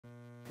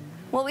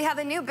Well, we have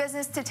a new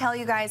business to tell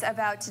you guys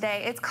about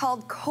today. It's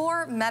called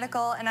Core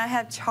Medical, and I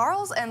have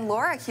Charles and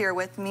Laura here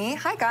with me.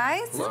 Hi,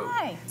 guys. Hello.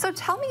 Hi. So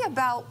tell me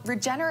about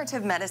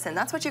regenerative medicine.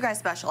 That's what you guys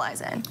specialize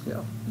in.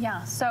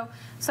 Yeah.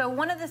 So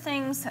one of the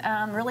things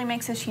really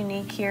makes us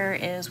unique here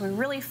is we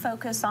really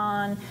focus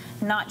on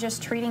not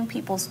just treating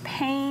people's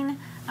pain,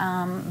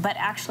 but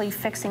actually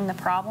fixing the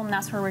problem.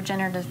 That's where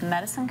regenerative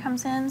medicine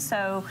comes in.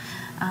 So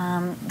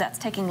that's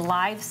taking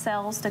live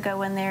cells to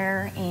go in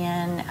there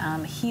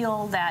and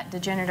heal that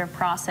degenerative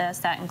process.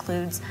 That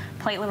includes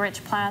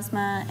platelet-rich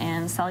plasma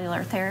and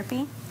cellular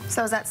therapy.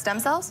 So is that stem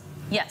cells?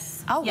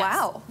 Yes. Oh, yes.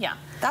 wow. Yeah.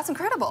 That's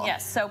incredible.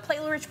 Yes, so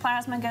platelet-rich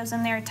plasma goes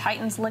in there,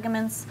 tightens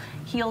ligaments,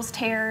 heals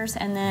tears,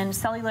 and then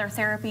cellular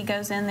therapy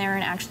goes in there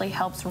and actually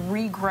helps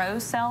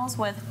regrow cells.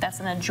 That's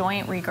in a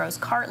joint, regrows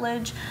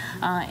cartilage.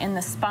 In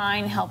the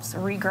spine, helps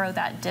regrow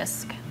that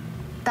disc.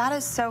 That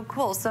is so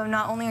cool. So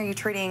not only are you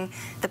treating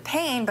the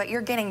pain, but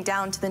you're getting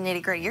down to the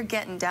nitty-gritty. You're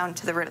getting down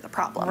to the root of the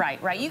problem.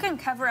 Right. You can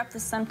cover up the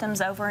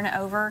symptoms over and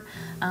over,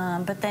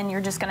 but then you're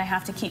just going to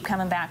have to keep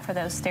coming back for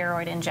those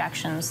steroid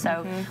injections.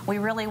 So we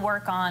really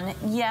work on,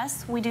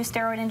 yes, we do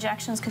steroid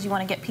injections because you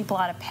want to get people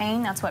out of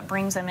pain. That's what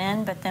brings them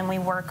in. But then we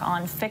work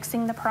on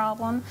fixing the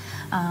problem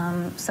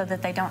so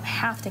that they don't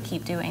have to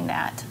keep doing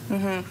that.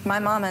 My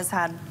mom has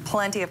had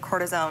plenty of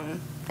cortisone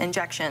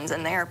injections,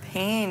 and they are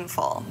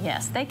painful.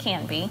 Yes, they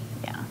can be.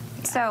 Yeah.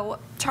 So,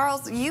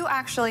 Charles, you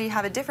actually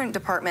have a different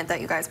department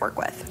that you guys work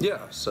with. Yeah,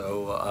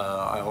 so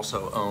I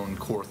also own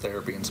core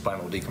therapy and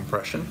spinal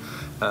decompression.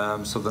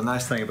 So the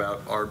nice thing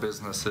about our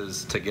business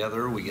is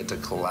together we get to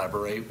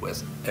collaborate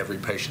with every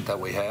patient that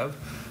we have.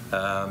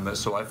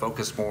 So I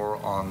focus more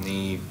on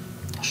the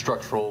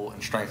structural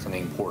and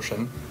strengthening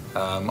portion.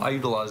 I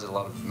utilize a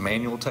lot of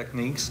manual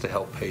techniques to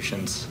help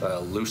patients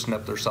loosen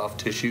up their soft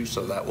tissue,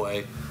 so that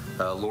way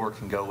Laura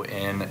can go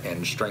in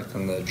and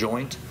strengthen the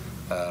joint.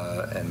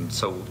 And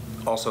so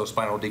also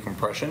spinal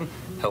decompression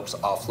helps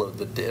offload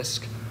the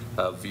disc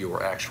of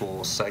your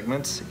actual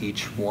segments.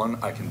 Each one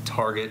I can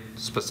target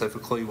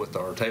specifically with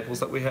our tables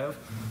that we have.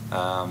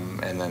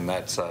 And then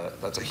that's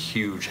a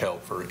huge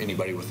help for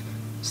anybody with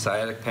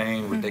sciatic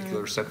pain,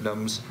 radicular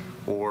symptoms,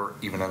 or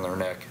even in their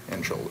neck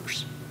and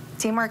shoulders.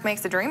 Teamwork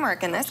makes the dream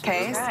work in this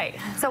case. Right.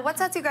 So what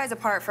sets you guys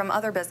apart from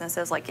other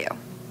businesses like you?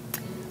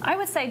 I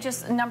would say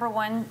just number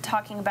one,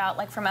 talking about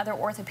like from other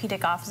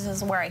orthopedic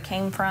offices where I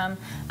came from,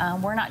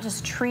 we're not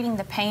just treating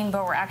the pain,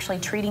 but we're actually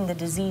treating the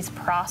disease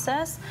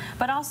process.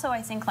 But also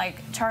I think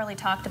like Charlie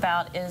talked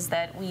about is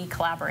that we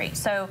collaborate.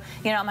 So,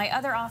 you know, my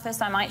other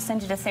office, I might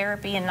send you to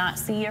therapy and not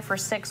see you for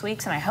 6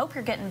 weeks, and I hope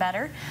you're getting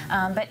better.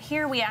 But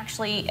here we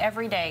actually,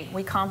 every day,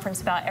 we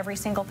conference about every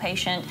single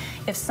patient.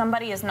 If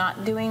somebody is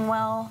not doing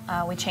well,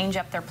 we change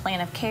up their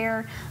plan of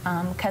care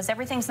because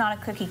everything's not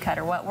a cookie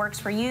cutter. What works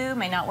for you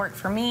may not work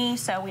for me.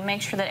 So we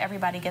make sure that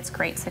everybody gets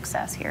great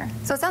success here.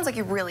 So it sounds like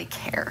you really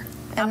care,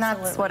 and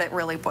Absolutely. that's what it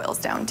really boils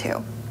down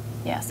to.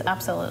 Yes,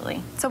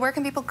 absolutely. So where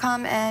can people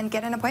come and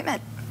get an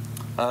appointment?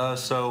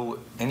 So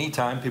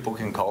anytime people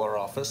can call our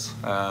office.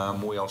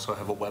 We also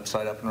have a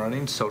website up and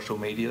running, social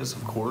medias,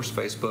 of course,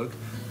 Facebook.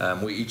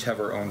 We each have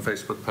our own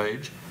Facebook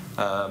page,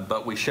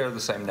 but we share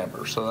the same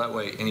number, so that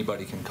way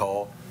anybody can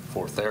call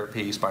for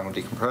therapy, spinal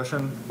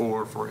decompression,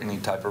 or for any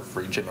type of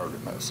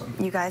regenerative medicine.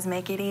 You guys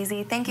make it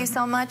easy. Thank you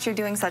so much. You're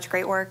doing such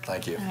great work.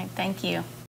 Thank you. All right, thank you.